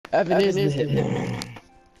Evan is the hitman.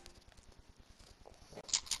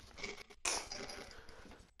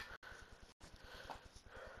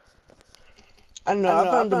 I don't know, I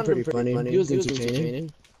found him pretty funny. He was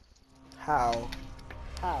entertaining. How?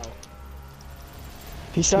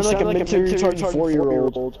 He sounded like a mentally retarded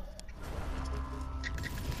 4-year-old.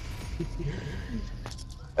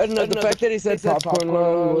 I don't know, the fact that he said popcorn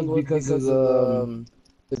lung was because of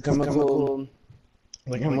the chemicals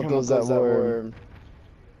that were...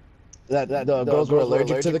 That the girls were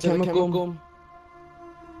allergic to the chemical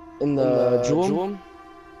in the jewel?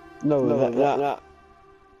 No,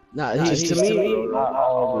 Nah, he's to me, not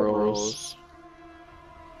all girls.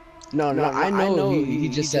 No, I know he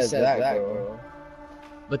just says that girl.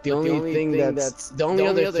 But the only other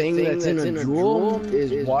thing that's in a jewel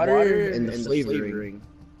is water and the flavoring.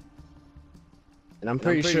 And I'm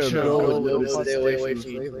pretty sure a girl would know to stay away from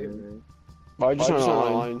flavoring. I just went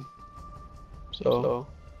online. So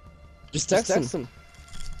just text him.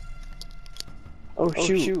 Oh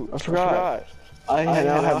shoot, I forgot. I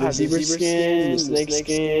now have the zebra skin, the snake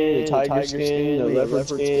skin, the tiger skin, the leopard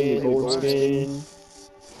skin, the gold skin.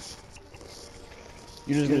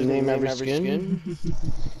 You just gonna name every skin?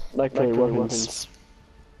 Like for weapons.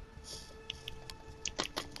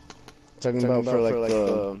 Talking about for like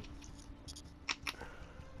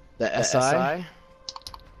the SI?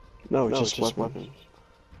 No, just weapons.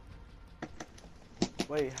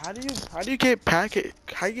 Wait, how do you get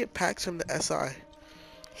packs from the SI?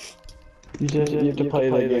 You have to play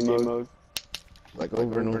the game mode. Like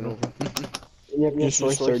over and over. You have to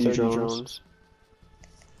destroy 30 drones.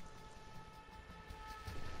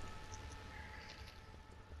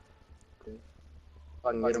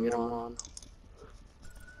 I can get him on.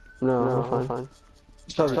 No, fine.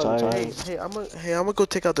 It's probably tired. Hey, I'm gonna go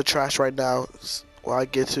take out the trash right now while I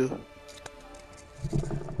get to.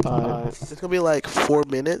 It's gonna be like 4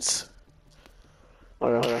 minutes.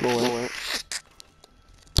 Alright, we'll wait.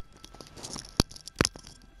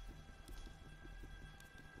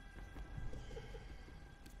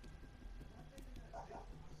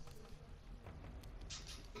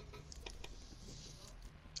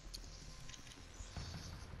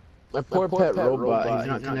 My poor pet robot,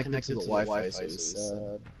 he's not connected to the Wi-Fi, so he's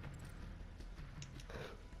sad.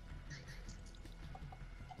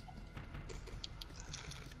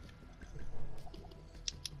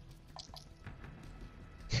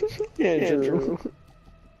 Yeah, Drew.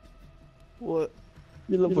 What?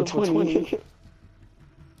 You're level 20.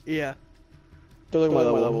 Yeah. Don't look at my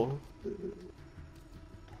level.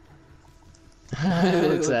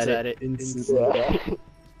 Looks at it instantly.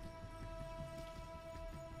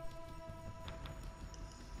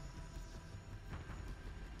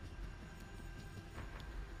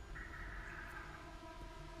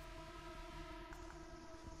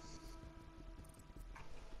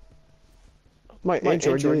 My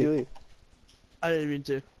Android, delete. I didn't mean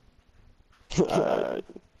to.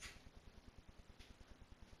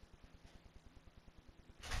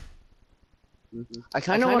 I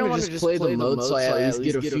kind of want to just play the mode so I at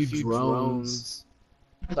least get a few drones.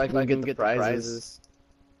 So I can get the prizes.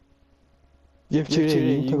 You have 2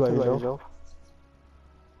 days to play by yourself.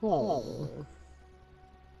 Oh.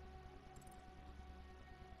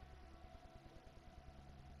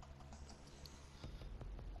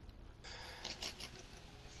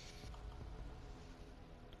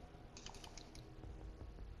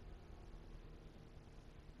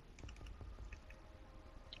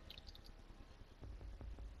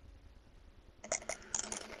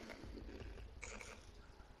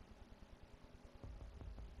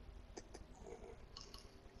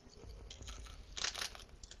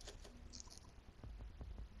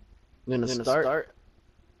 I'm gonna start.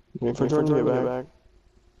 Wait for Jordan to get back.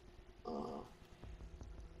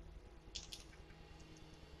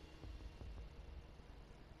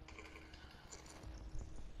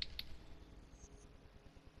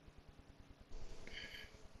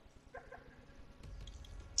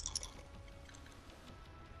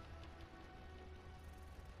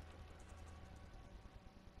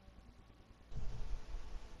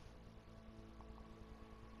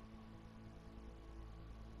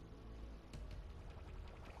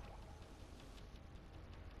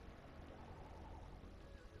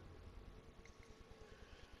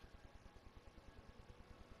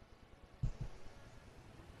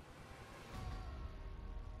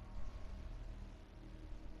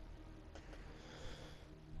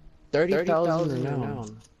 $30,000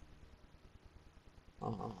 renown.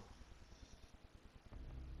 Oh.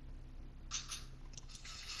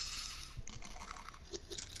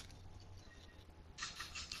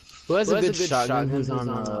 Who has a good shotgun? Who's on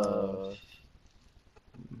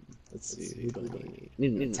Let's see. Who do we need?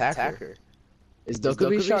 Need an attacker. Is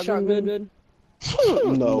Dokubi's shotgun good?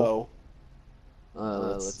 No.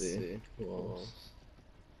 Let's see. Well,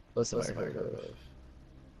 what's have I heard of?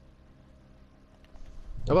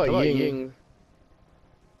 How about Ying?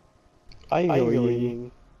 I know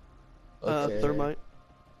Ying. Okay. Thermite.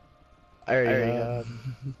 I already have.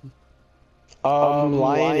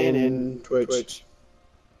 Lion and Twitch.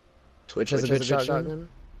 Twitch has a good shotgun?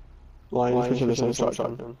 Lion and Twitch has a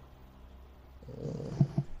shotgun.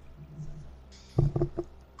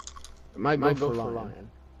 Might go for Lion.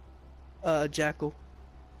 Jackal.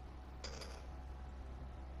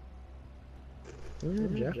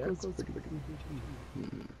 Yeah, Jackal's pretty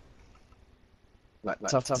good.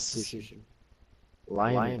 Tough decision.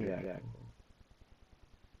 Lion or Jackal?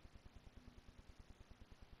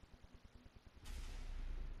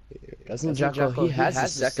 Doesn't Jackal, he has a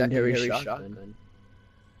secondary shotgun.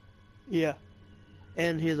 Yeah.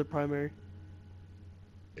 And he has a primary.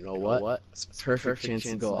 You know what? It's a perfect chance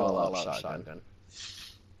to go all out shotgun.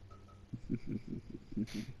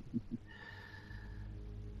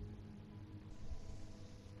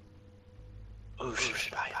 Oh,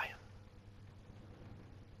 should I?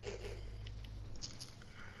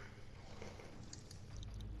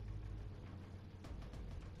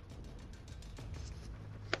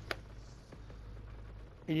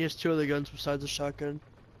 And he has 2 other guns besides the shotgun.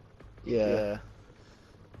 Yeah.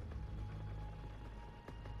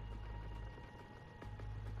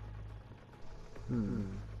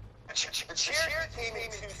 The chair came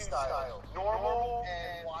in 2 styles, normal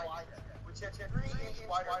and wide, which had 3-inch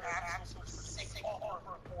wider axles for 6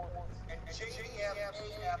 performance, and JDM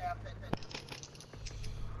AF.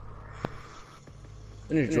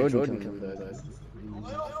 I knew Jordan can come back.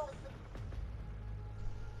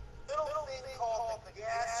 Little thing called the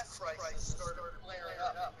gas crisis started flaring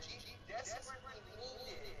up. She desperately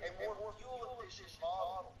needed a more fuel-efficient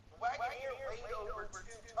model. The Wagoneer weighed over 2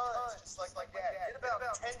 tons, just like that. Did about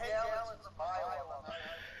 10 gallons per mile on the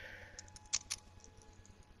highway.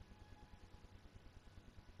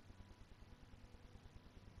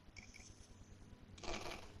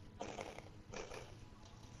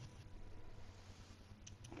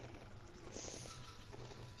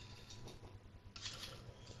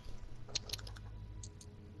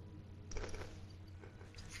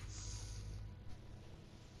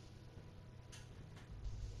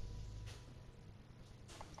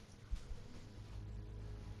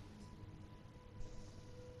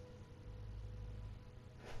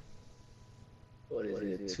 What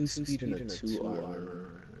is it? 2 speed and a 2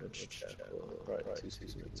 armor. Let's check. Right, 2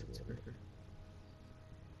 speed and a 2 armor.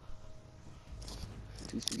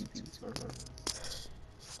 2 speed, 2 armor.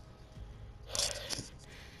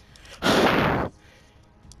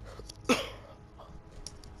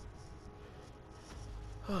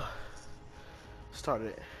 Started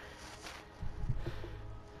it.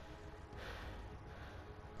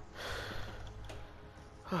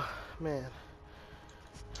 Man.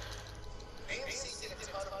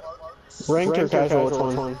 Ranked or casual, which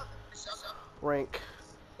one? Rank.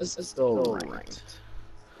 Let's go ranked.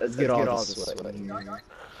 Let's get all the sweat.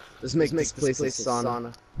 Let's make this place a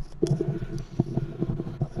sauna.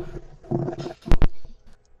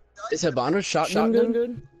 Is Habano's shotgun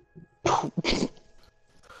good?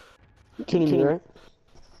 Can you hear it?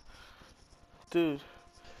 Dude.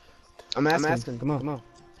 I'm asking. Come on.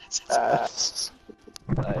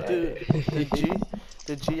 Dude,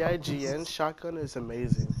 the GIGN shotgun is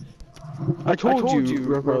amazing. I told you,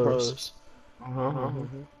 Rose. I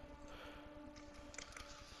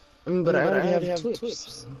mean, but I already have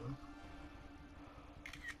Twips.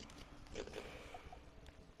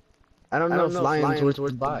 I don't know if Lion's worth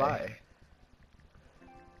to buy.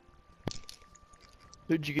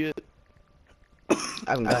 Who'd you get? I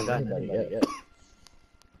haven't gotten that yet.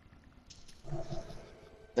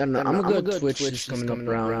 I don't know, I'm a good Twitch just coming up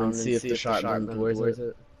around and see if the shotgun's worth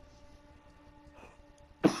it.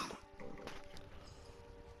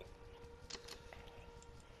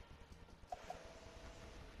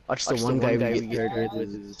 Watch the one guy we get murdered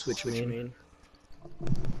with his Twitch main.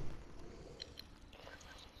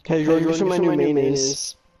 Hey, Jordan, guess what my new main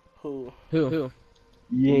is? Who?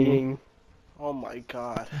 Ying. Oh my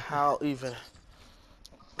god. How even?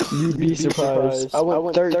 You'd be surprised. I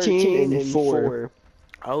went 13 and 4.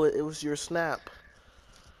 Oh, it was your snap.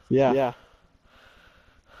 Yeah.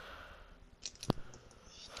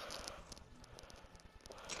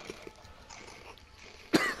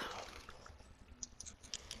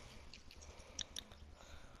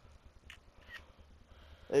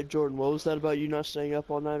 Hey Jordan, what was that about you not staying up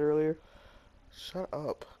all night earlier? Shut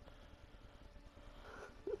up.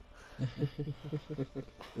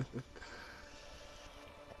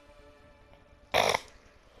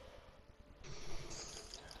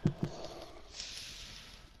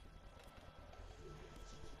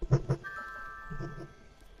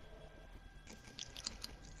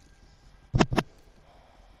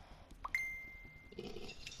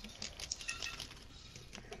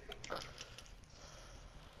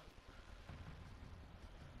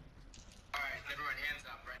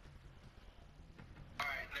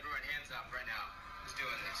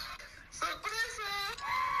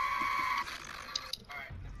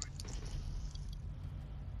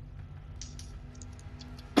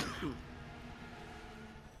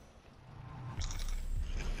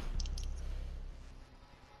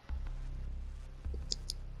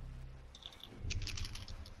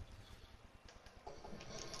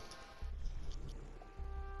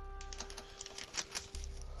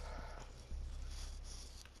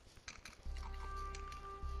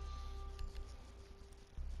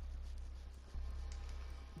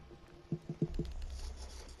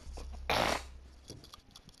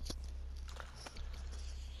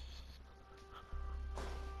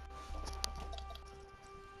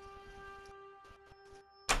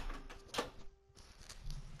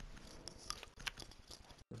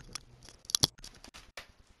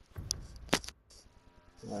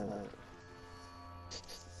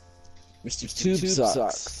 Mr. Tube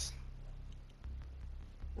sucks.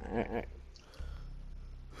 Alright.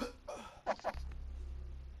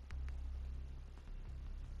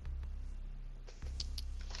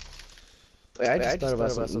 Wait, I just thought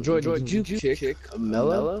about something. George, did you kick a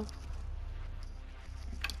mellow?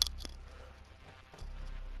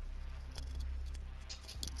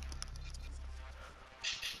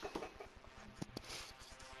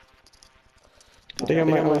 I think I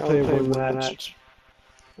might want to play one match.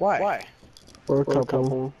 Why? Or a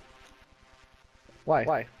couple. Why?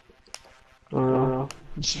 I don't know.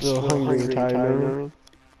 Just feel hungry and tired, you know what I mean?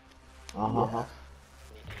 Uh-huh.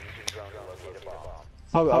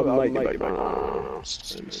 I might get back.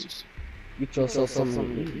 You throw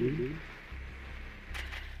something.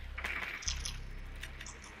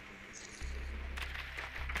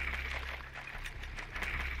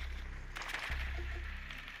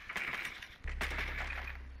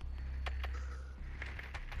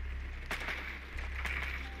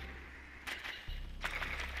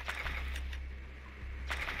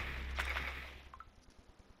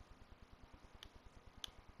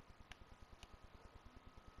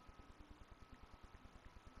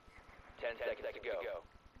 Seconds to go.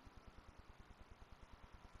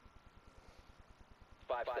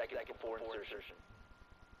 5 seconds before insertion.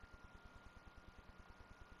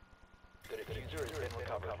 The diffuser has been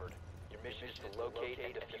recovered. Your mission is to locate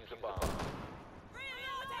and defuse a bomb.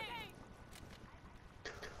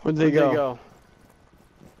 Where'd they go?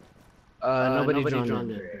 Nobody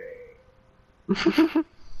joined it.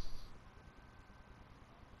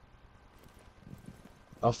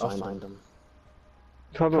 I'll find them.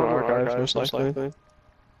 Probably archives, most likely.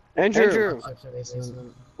 Andrew!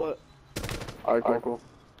 What? Alright, cool.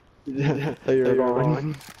 You're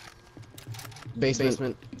going.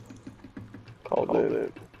 Basement. Called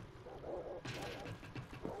it.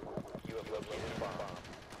 You have located a bomb.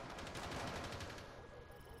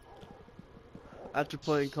 After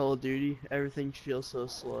playing Call of Duty, everything feels so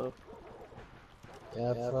slow.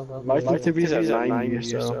 Yeah, probably. Life activities at 90 or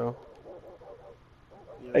so.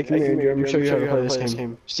 Hey, come here, Andrew. I'm gonna show you how to play this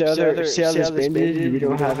game. See how this banded? We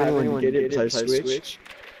don't have anyone to get it besides Switch.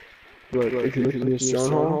 Look, if you look at this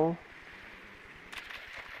stronghold,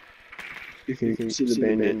 you can see the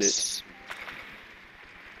bandits.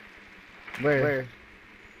 Where?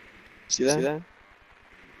 See that?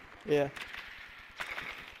 Yeah.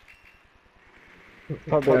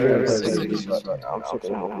 Probably I'm still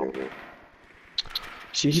gonna help you.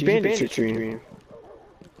 See, bandits your stream.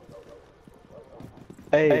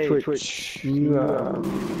 Hey, Twitch, you,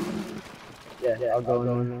 Yeah, I'll go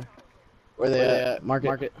in there. Where they at?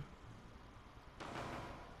 Market.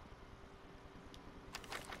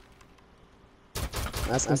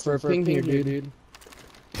 Asking for a ping here, dude.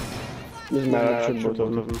 doesn't matter, I tried both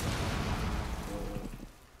of them.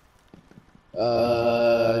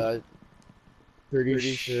 Pretty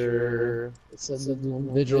sure it says the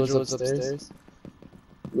individual is upstairs.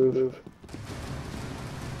 Move.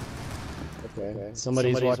 Okay.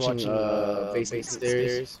 Somebody's watching basement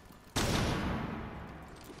stairs.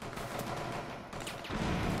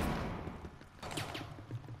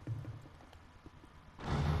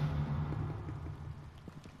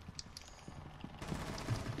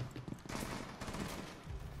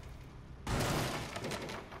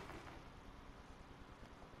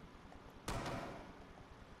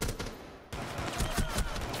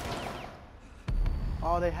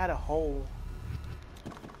 Oh, they had a hole.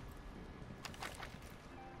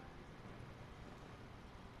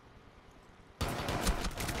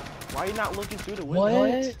 Why are you not looking through the window?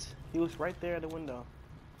 What? He was right there at the window.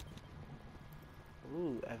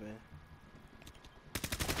 Ooh, Evan.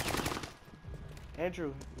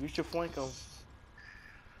 Andrew, you should flank him.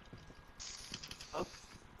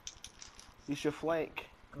 You should flank.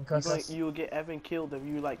 You will get Evan killed if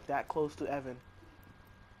you like that close to Evan.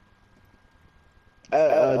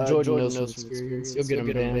 Jordan knows from experience. You'll get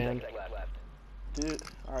him banned. Dude,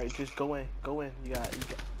 alright, just go in. Go in. You got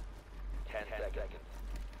 10 seconds.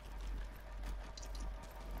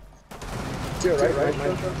 Right.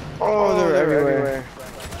 Oh, they're everywhere.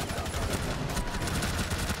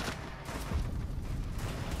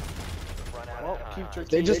 well, keep your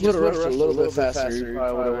They just would have rushed a little bit faster. You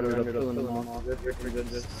probably would have ended up killing them all. They're pretty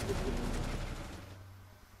good.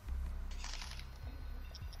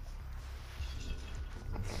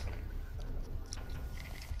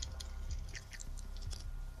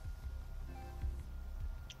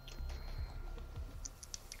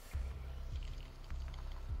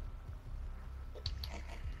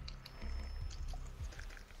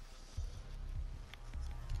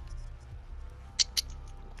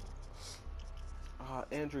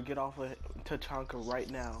 Andrew, get off of Tachanka right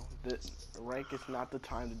now. The rank is not the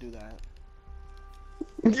time to do that.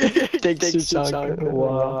 Thanks, Tachanka.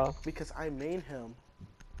 Wow. Because I main him.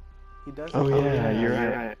 He doesn't. Oh yeah, you're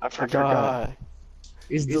right. I forgot.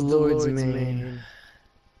 He's the Lord's main.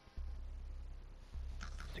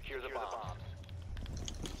 Secure the bombs.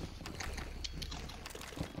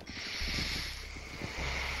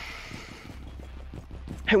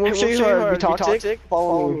 Hey, we'll show you how to be toxic.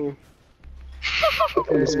 Follow me.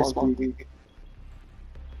 Okay, respawn.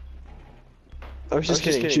 I was just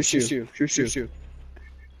kidding. Shoot.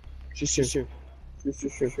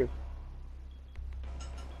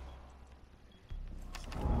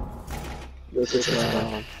 This is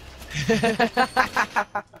on. 10 seconds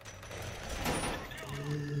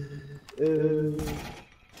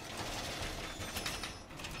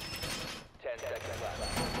left.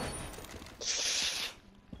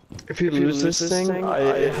 If you lose this thing, I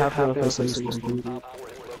have no place to sleep. Op 4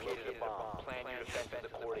 has located a bomb. Plan your defenses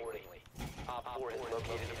accordingly. Op 4 has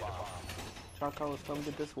located a bomb. John Carlos, come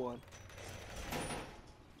get this one.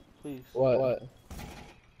 Please. What?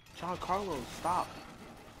 John Carlos, stop.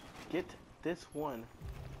 Get this one.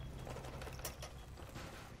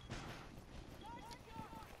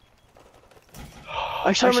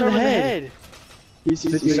 I shot him in the head. He's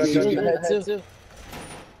in the head too.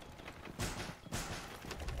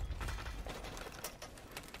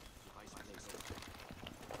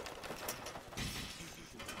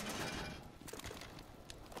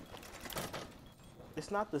 It's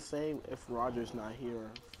not the same if Roger's not here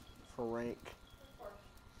for rank.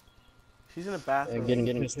 She's in the bathroom.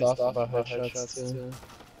 Getting pissed off about headshots too.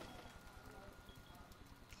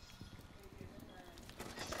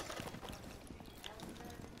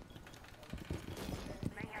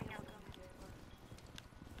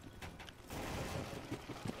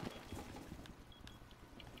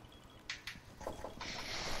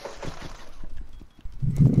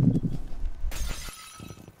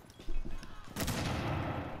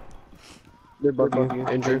 They're bugging you,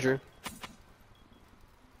 Andrew.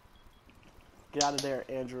 Get out of there,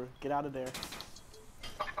 Andrew. Get out of there.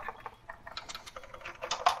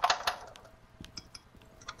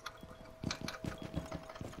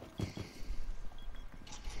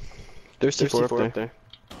 There's C4 up there.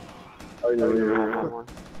 Oh, yeah, we don't have one.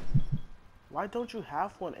 Why don't you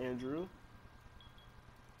have one, Andrew?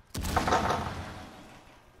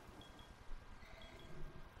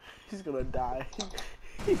 He's gonna die.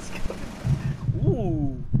 He's gonna.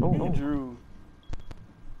 Ooh, Andrew.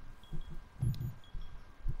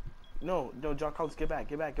 No, John Carlos, get back.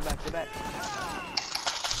 Hey,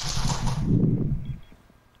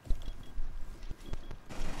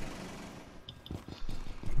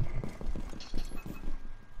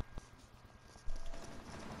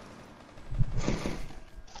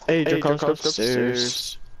 John Carlos,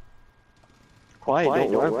 upstairs.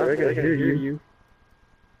 Quiet, don't worry, I gotta hear you.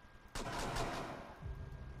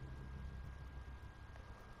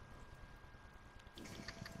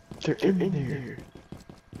 They're in there.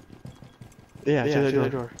 Yeah, through the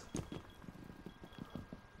door.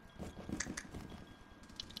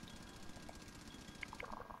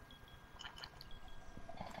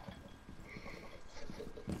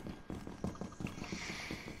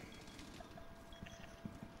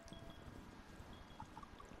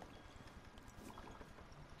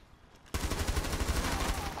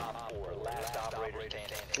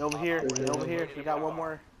 Over here. You got one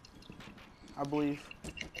more. I believe.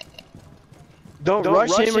 Don't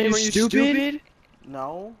rush him, are you stupid?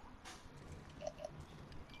 No.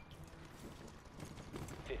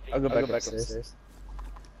 I'll go back upstairs.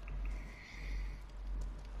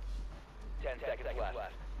 10 seconds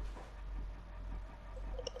left.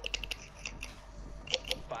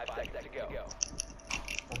 5 seconds to go.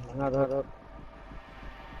 Up.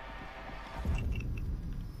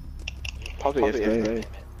 Probably yesterday.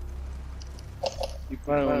 You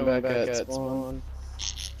finally went back at spawn.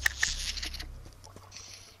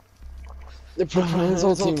 His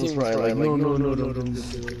whole team was probably like, no.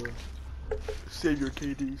 Save your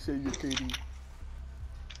KD, save your KD.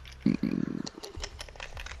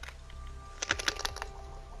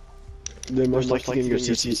 They're most likely gonna go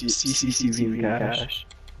CCTV cash.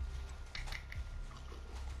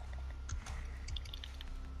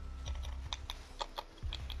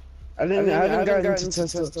 I haven't gotten to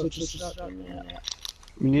test out Twitch's shotgun yet.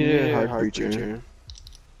 We need a hard breacher.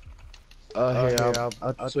 Here,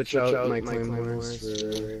 I'll switch out my claymores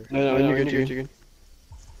for... No, you're good.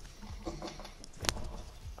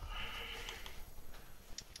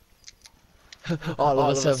 All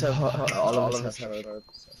of us have hard.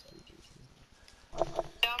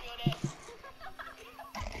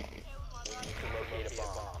 Locate a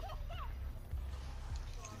bomb.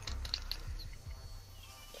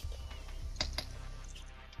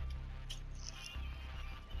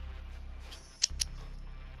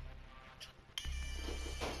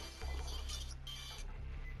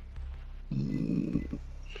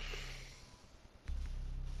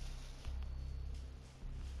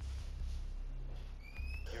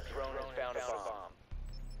 Your drone has found a bomb.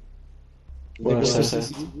 What else is it?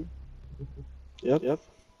 Yep. 10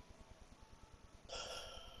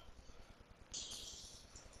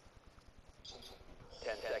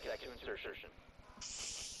 seconds to insertion.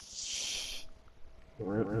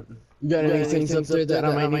 You got any things up there that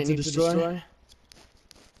I might need to destroy?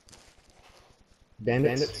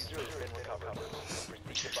 Bandits? User has been recovered.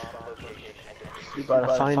 Proceed to bomb location and defuse. You gotta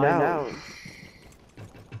find out.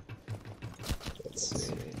 Let's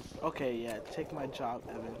see. Okay, yeah, take my job,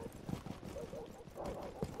 Evan.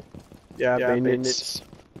 Yeah, bandits.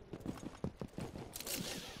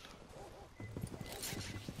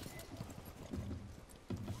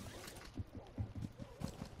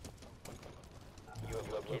 You have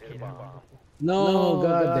located a bomb. No,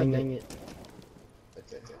 God dang it.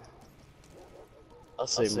 Okay. I'll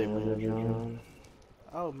save my drone.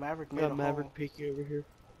 Oh, Maverick made a hole. peeking over here.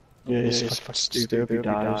 Yeah, he's fucking stupid. He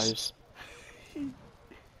dies.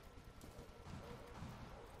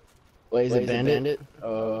 Wait, is it bandit?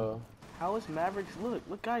 How is Maverick's?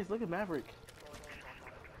 Look, guys, look at Maverick.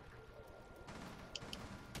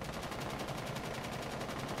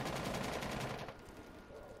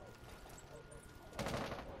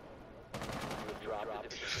 You have dropped the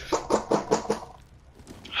diffuser.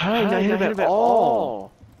 How did I hit him at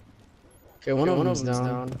all? Okay, one of them's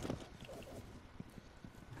down.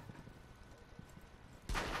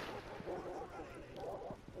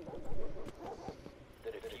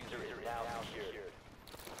 The diffuser is now secured.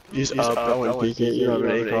 He's up, I went peek it, you have an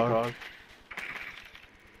ACOG.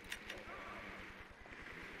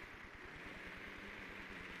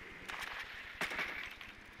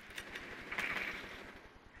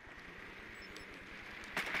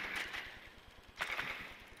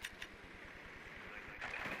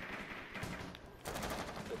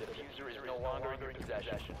 The diffuser is no longer in your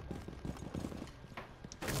possession.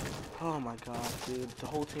 Oh my god, dude, the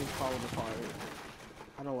whole team's falling apart.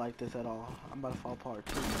 I don't like this at all. I'm about to fall apart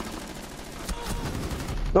too.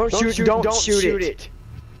 Don't shoot it.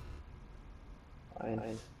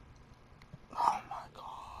 Fine. Oh my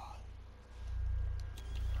god.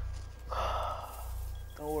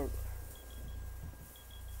 Don't worry.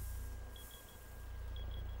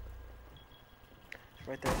 It's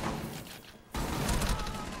right there.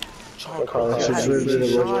 John Carlos you is had literally an the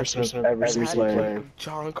easy worst shot. person I've ever seen play.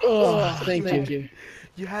 John Oh, thank you.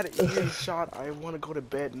 You had an easy shot. I want to go to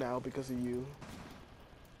bed now because of you.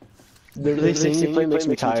 Literally seeing you play makes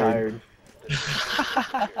me tired.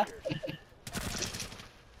 Oh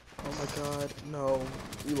my god, no.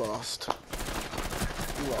 We lost.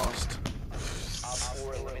 We lost. Op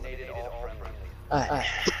 4 eliminated all friendlies.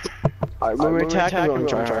 Alright, when we attack, we're going to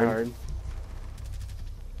try hard.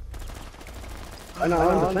 I know,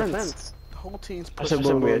 on defense. The whole team's I pushing.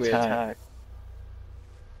 said when we attack.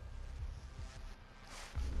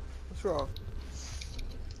 What's wrong?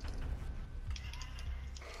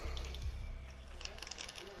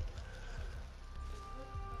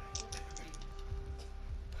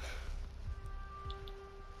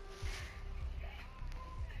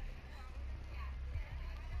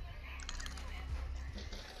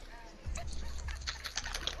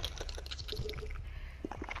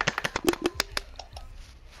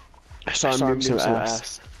 I saw him moving some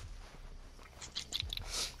ass.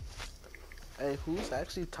 Hey, who's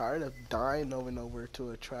actually tired of dying over and over to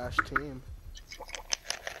a trash team?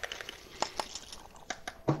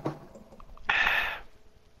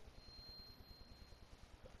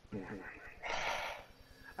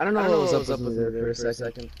 I don't know what was up with there for a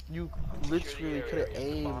second. You literally could have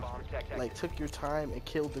aimed, like took your time and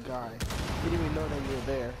killed the guy. You didn't even know that you were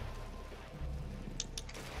there.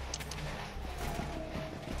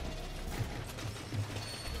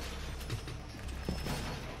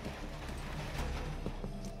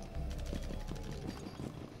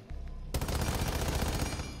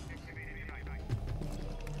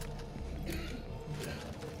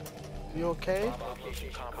 You okay?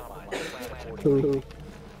 Who?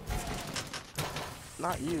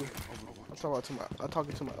 Not you. I'm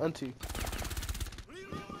talking to my auntie.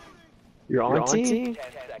 Your auntie?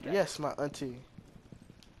 Yes, my auntie.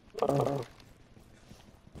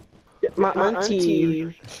 Yeah, my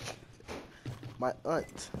auntie. My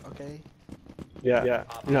aunt, okay? Yeah.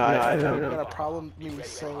 No, I You don't got know. a problem with me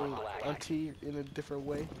saying auntie in a different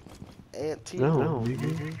way? Auntie? No.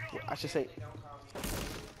 I should say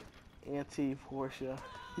Auntie Portia.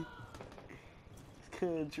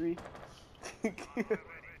 Country.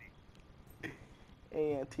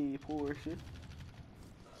 Auntie Portia.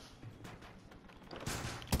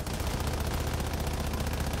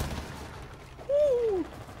 Woo!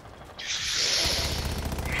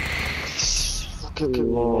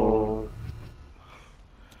 Fucking long.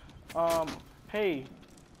 Hey,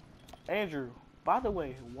 Andrew, by the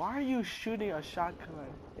way, why are you shooting a shotgun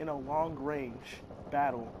in a long range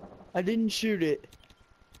battle? I didn't shoot it.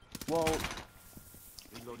 Well,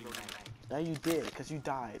 now you did, because you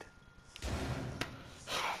died.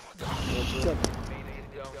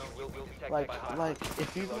 Like,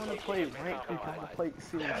 if you want to play rank, you gotta play it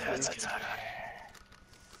seriously.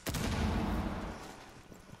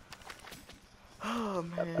 Oh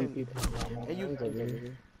man,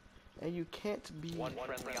 and you can't be. One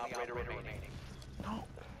friendly operator remaining. No.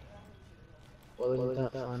 Well,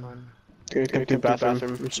 isn't that fun? Gonna come to the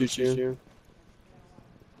bathroom and shoot you.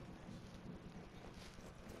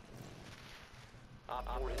 Op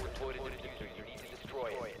 4 has deployed a diffuser. You need to destroy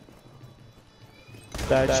it.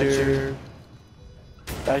 Thatcher.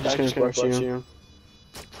 Thatcher's gonna splash you.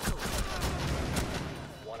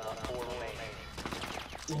 One Op 4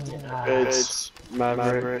 remaining. It's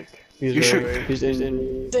Maverick. He's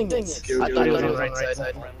in. Dang it. I thought he was on the right side.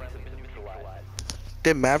 Friendlies have been neutralized.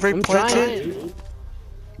 Did Maverick plant it?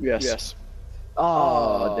 Yes.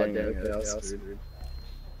 Oh, dang it. Okay, I was screwed.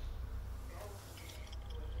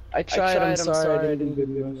 I tried, I'm sorry, I didn't do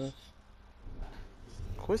good enough.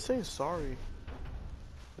 Quit saying sorry.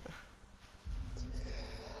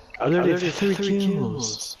 I literally did 3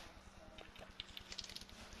 kills.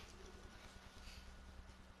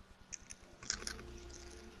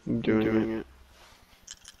 I'm doing it.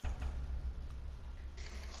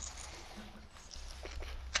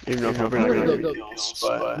 Even though I'm probably not gonna get kills,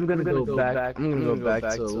 but I'm gonna go back. I'm gonna go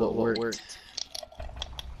back to what worked.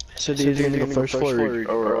 so these are gonna go first floor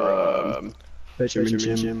or Benjamin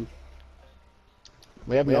Gym.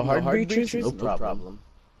 We have no hard breaches? No problem.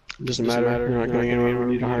 Doesn't matter. You're not going anywhere.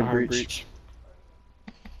 We need a hard breach.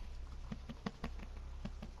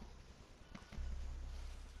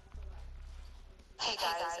 Hey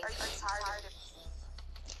guys, are you tired of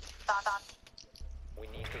thought? We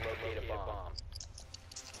need to locate a bomb.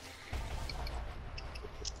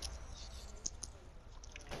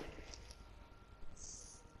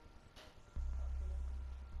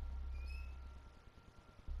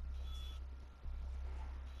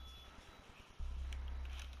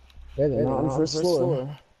 Yeah, they're not on the first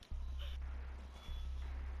floor.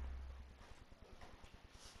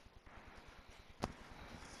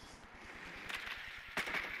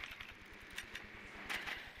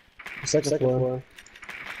 Second floor.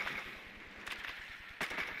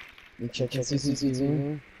 You check CCTV.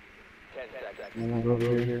 10 seconds. And I go over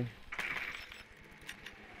here.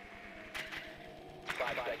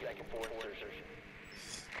 5 seconds before insertion.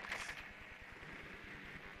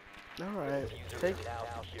 Alright,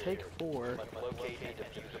 take 4. Locate and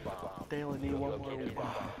defuse a bomb. They only need one more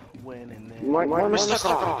win and then. Why am I stuck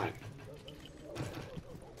on?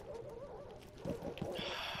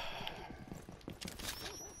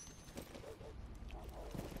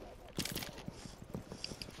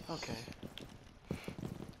 Okay.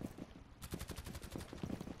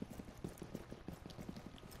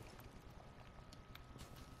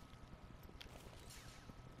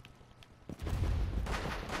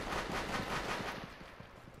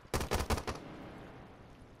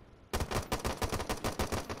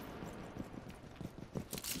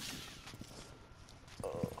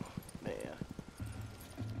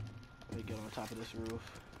 top of this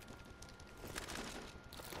roof.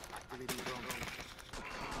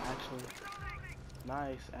 Actually,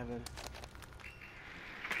 nice, Evan.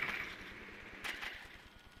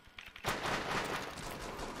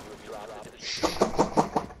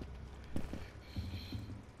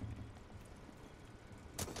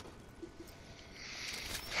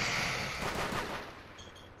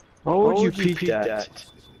 How would you peek that?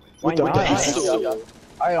 Why With the not? pistol?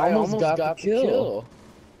 I almost got the kill.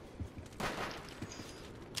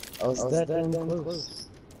 I was that damn close.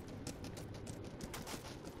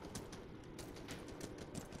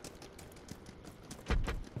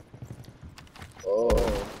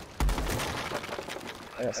 Oh.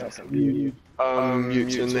 I got some mute.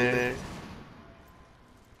 Mute's in there.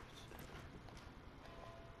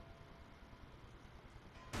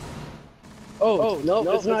 Oh, no,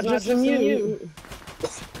 it's not just a mute.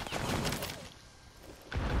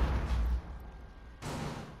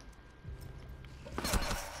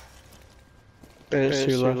 There's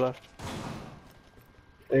two left.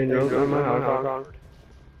 Hey, no, I'm out.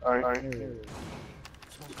 Alright.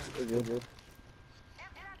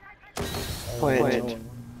 Plant.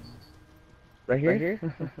 Right here?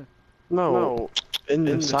 No, in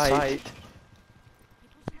the sight.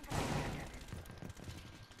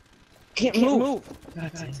 Can't move.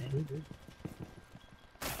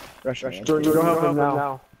 Rush. Jordan, go help him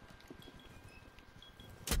now.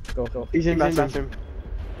 Go. He's in bathroom.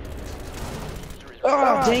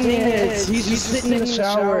 Oh, dang it! He's just sitting in the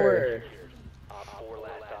shower.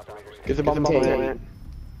 Get the bomb plant.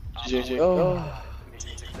 GG. Oh.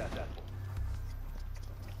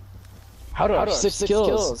 How do I have 6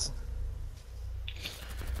 kills?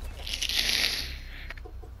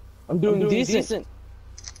 I'm doing decent.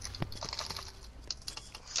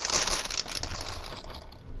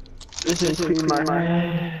 This is pretty much.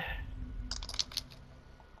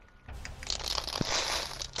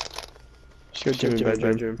 Let's go to the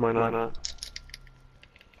bedroom. Why not?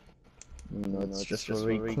 No, it's just where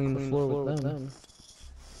we clean the floor with them.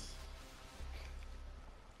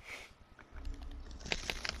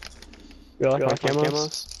 You like my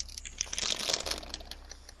camos?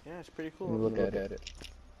 Yeah, it's pretty cool. Look at it.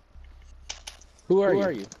 Who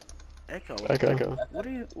are you? Echo. Echo.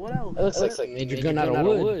 What else? It looks like made your gun out of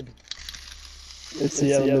wood. It's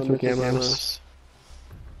the elemental camos.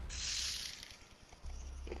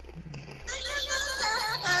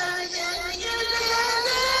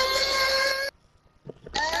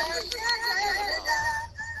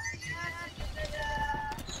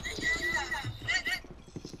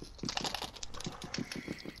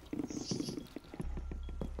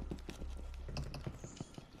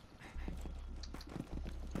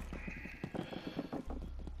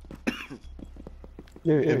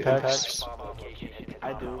 Impacts.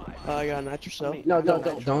 I do. I got an yourself. No, don't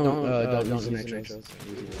use the nitrous.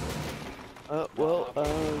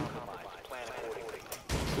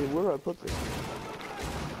 Where do I put this?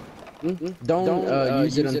 Don't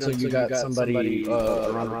use it until you got somebody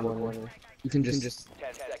around the corner. You can just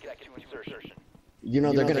 10 seconds to insertion. you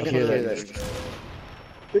know they're gonna hear that.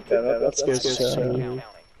 Pick that up. That's good.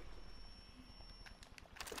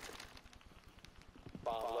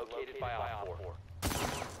 Bomb located by Op 4.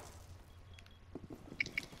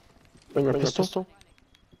 Bring a pistol.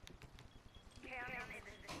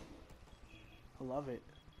 I love it.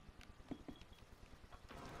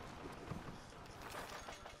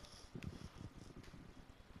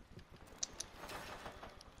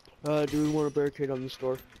 Do we want a barricade on this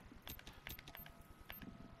door?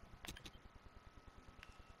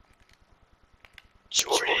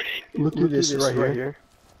 Jordan, look at this right here.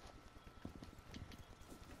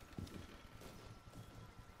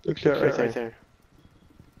 Look at that right there.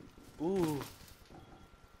 Ooh.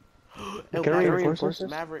 Can I reinforce this?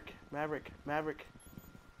 Maverick.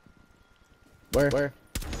 Where?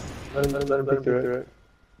 Let him pick through it.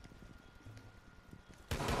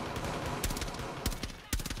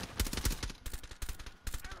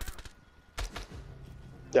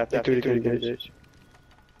 Yeah, pick through it.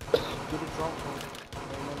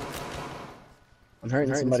 I'm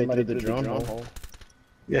hurting somebody through the drone hole.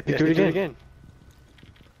 Yeah, pick through it again.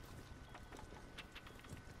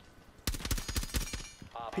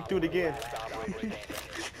 Peek through it again.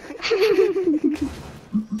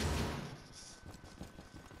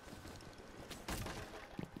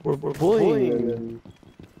 We're bullying them.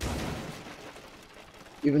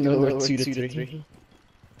 Even though we're 2 to 3.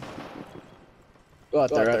 Go out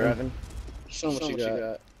there, Evan. Show them what you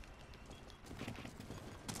got.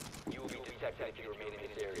 You will be detected if you remain in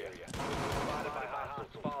this area. Spotted by hostiles,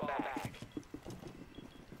 fall back.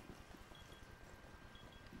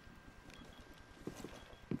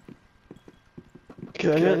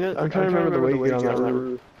 I'm trying to remember the way you get on that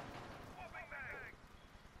roof.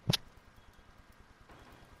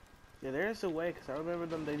 Yeah, there's a way, because I remember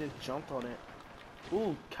them, they just jumped on it.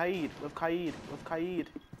 Ooh, Kaid, with Kaid, with Kaid.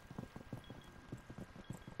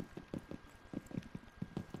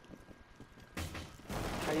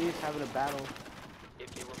 Kaid's having a battle.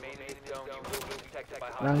 If you remain in the zone, you will be detected by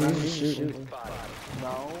No, hostiles. he's shooting.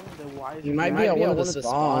 No, then why is He might be at one of the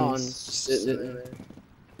spawns. Sitting there.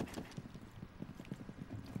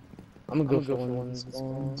 I'm gonna go for one of the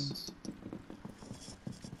spawns.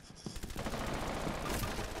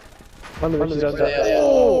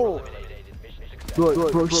 Oh!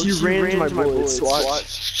 Bro, she ran into my bullets.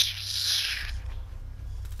 Watch.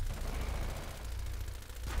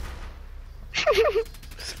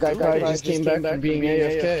 Guy probably just came back from being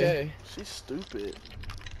AFK. She's stupid.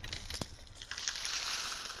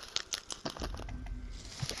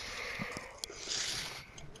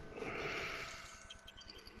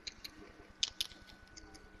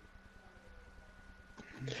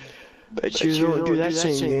 Bet you don't do that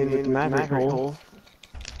same game with the Maverick hole.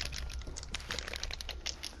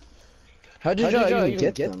 How did y'all even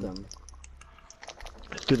get them?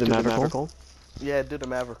 Do the Maverick hole? Yeah, did the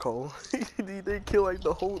Maverick hole. They killed like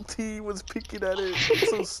the whole team was picking at it. It's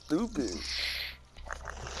so stupid.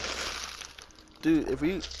 Dude, if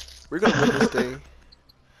we're gonna win this thing.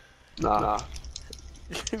 Nah.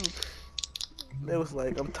 It was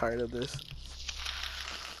like, I'm tired of this.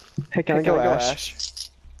 Hey, can I go Ash?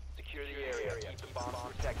 Secure the area. Keep the bombs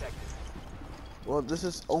protected. Well, this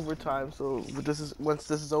is overtime, so once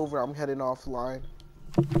this is over, I'm heading offline.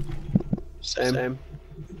 Same.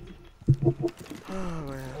 Oh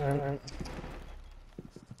man.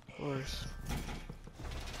 Of course.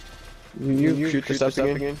 You shoot this up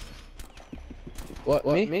again? What,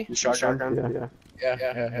 me? The shotgun? Yeah.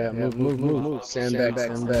 Move. Stand back.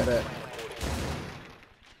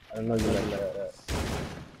 I don't know you like that.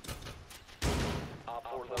 Op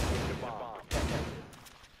 4 located a bomb.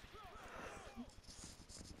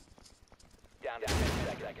 Down to 10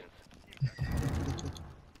 seconds.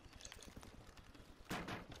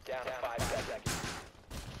 Down to 5 seconds.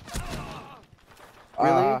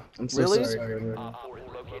 Really? I'm so Really? sorry. Op 4 has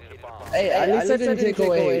located a bomb. Hey, at least I didn't take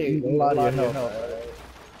away a lot of your health.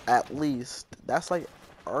 At least. That's like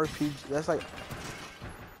RPG. That's like.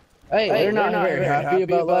 Hey, they're not very happy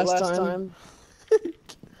about last time.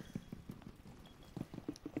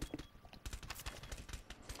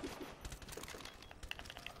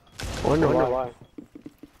 Wonder why.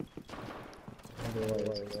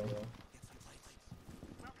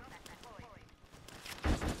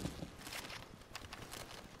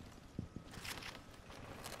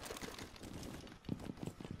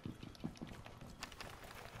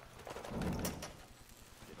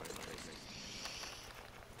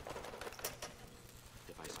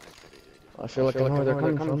 I feel like I know where they're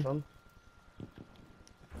coming from.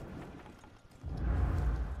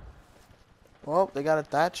 Well, they got a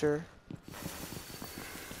Thatcher.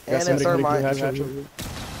 Got And a somebody coming Thermite. through Hatcher.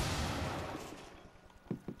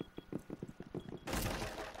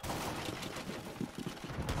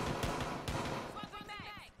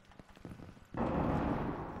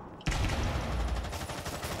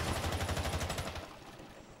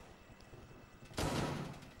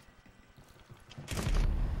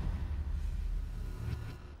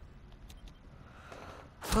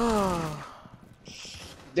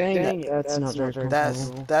 Dang, that's not very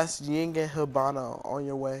comfortable. That's Ying and Hibana on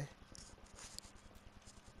your way.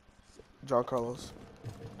 John Carlos.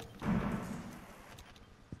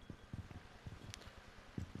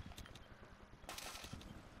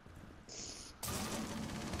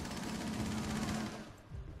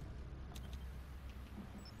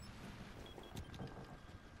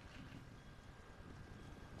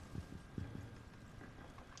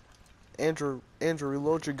 Andrew,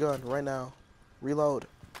 reload your gun right now. Reload.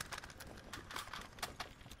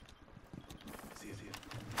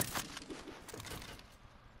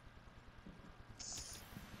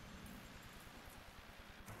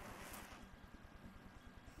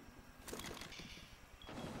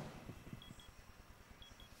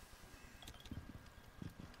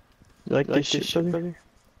 You like this shit, brother?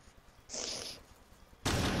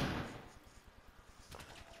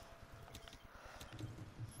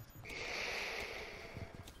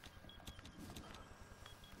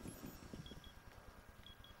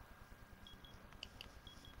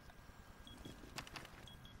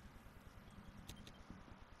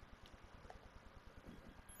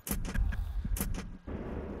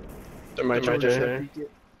 There might be there.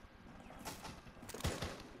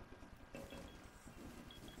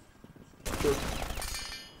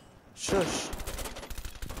 Shush.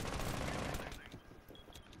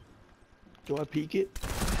 wanna peek it?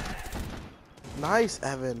 Nice,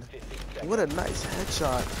 Evan. What a nice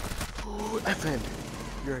headshot. Evan,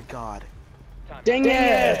 you're a god. Dang it!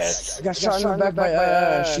 I got shot in the back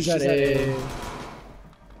by she got a.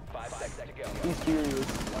 5 seconds to go. He's furious.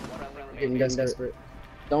 Getting desperate.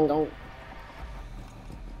 Don't.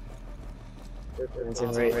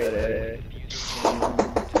 Right there.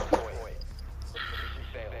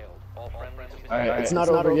 Alright, it's not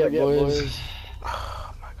over yet, boys.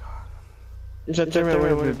 Oh my god. It's a time I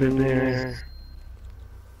would have been there.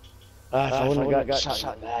 If I wouldn't have got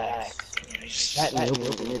shot back. That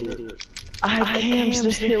idiot. I am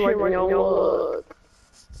still here working on wood.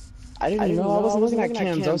 I didn't know. I wasn't looking at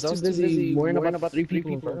cams. I was too busy worrying about 3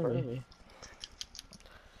 people in front of me.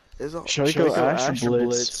 Should we go Ash or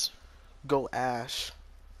Blitz? Go Ash.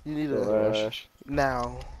 You need Go a Ash.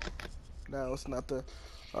 now. No, it's not the.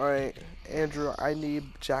 All right, Andrew. I need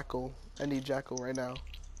Jackal. I need Jackal right now.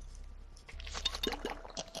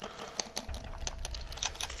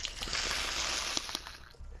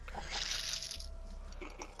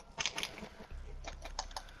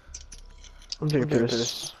 I'm taking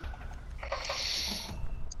this.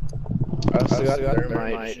 I still got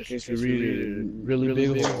thermite. In case we really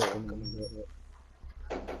big hole.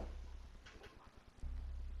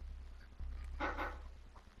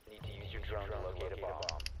 Need to use your drone to locate a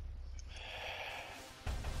bomb.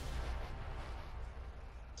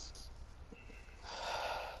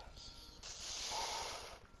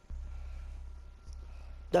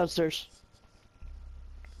 Downstairs.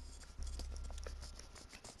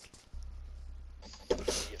 Be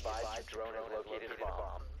advised your drone has located a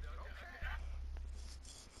bomb.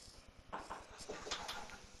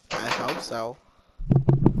 I hope so.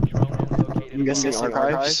 Drone has located I'm guessing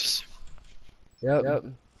archives. Yep.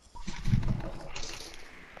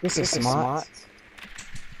 This is smart.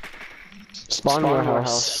 Spawn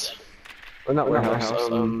warehouse. Or not warehouse.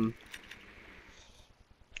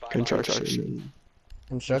 Construction.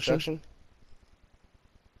 Construction?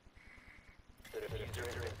 The diffuser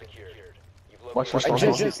has been secured. You've Watch for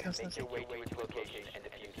located spawn. Make your way to its location and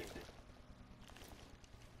defuse it.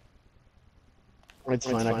 It's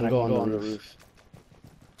fine, I can go on the roof.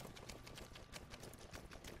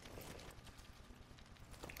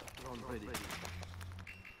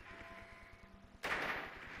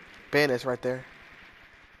 Bandit's right there.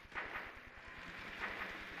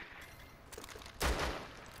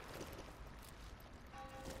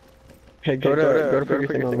 Hey, go to put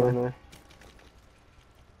everything on there.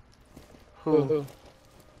 Who?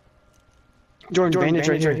 Jordan, bandage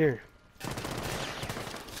right here.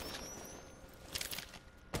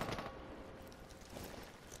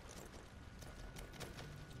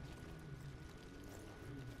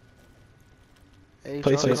 Hey,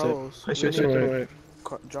 Place John it. Carlos. Place We it. need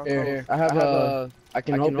John Here, Carlos. I have a. I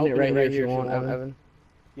can open it right here if you want, Evan.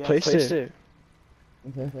 Yeah, Place it.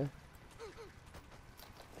 Okay.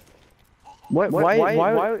 Why would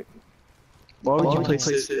you place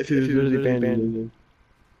it if it was really abandoned?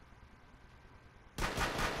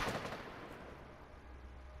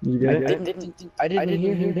 You get it? I didn't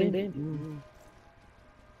hear him.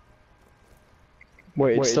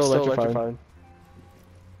 Wait, it's still electrified.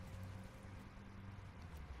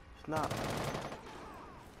 It's not.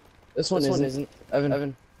 This one isn't.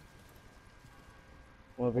 Evan.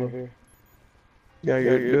 Over here. Yeah,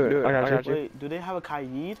 do it. I got you. Wait, do they have a Kaid?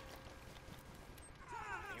 You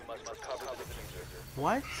must recover the diffuser.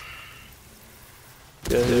 What?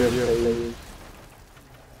 Yeah.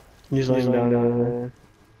 He's laying down there.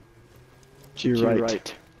 To your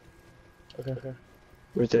right. Okay.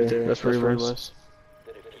 Right there. That's where he was.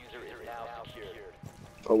 The diffuser is now secured.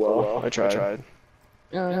 Oh well, I tried.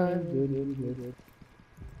 Good.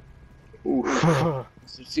 Oof.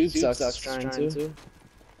 Soup sucks trying to.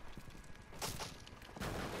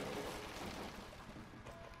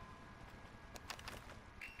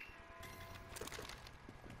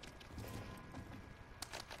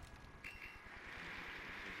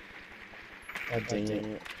 God dang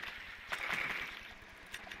it.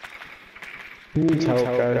 Who needs help,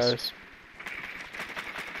 guys?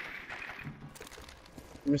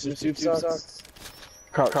 Mr. Soup sucks.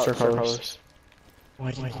 Sir Carlos.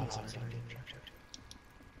 Why do you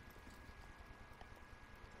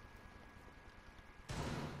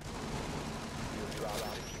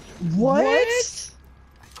What?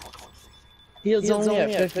 He's only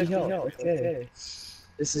at 50 health. Okay.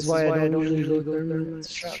 This is why I don't usually go thermal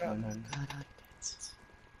shotgun.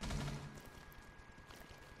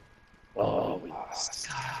 Oh, we lost.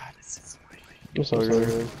 God, this is my... I'm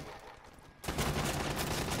sorry.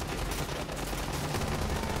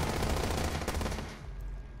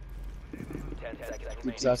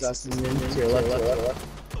 sucks. To your left.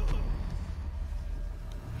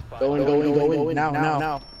 Going.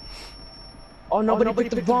 Now. Oh, nobody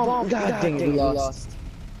picked the bomb. God dang it, we lost.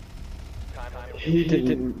 He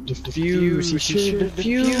didn't defuse. He should have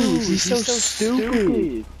defused. He's so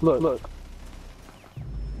stupid. Look.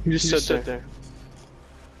 He just stood there.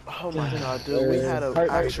 Oh my god, dude, we had an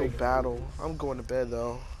actual battle. I'm going to bed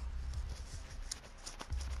though.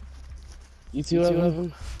 You two of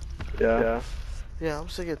them? Yeah. Yeah, I'm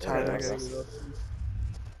sick and tired of this.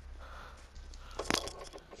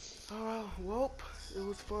 Alright, well, it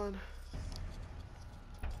was fun.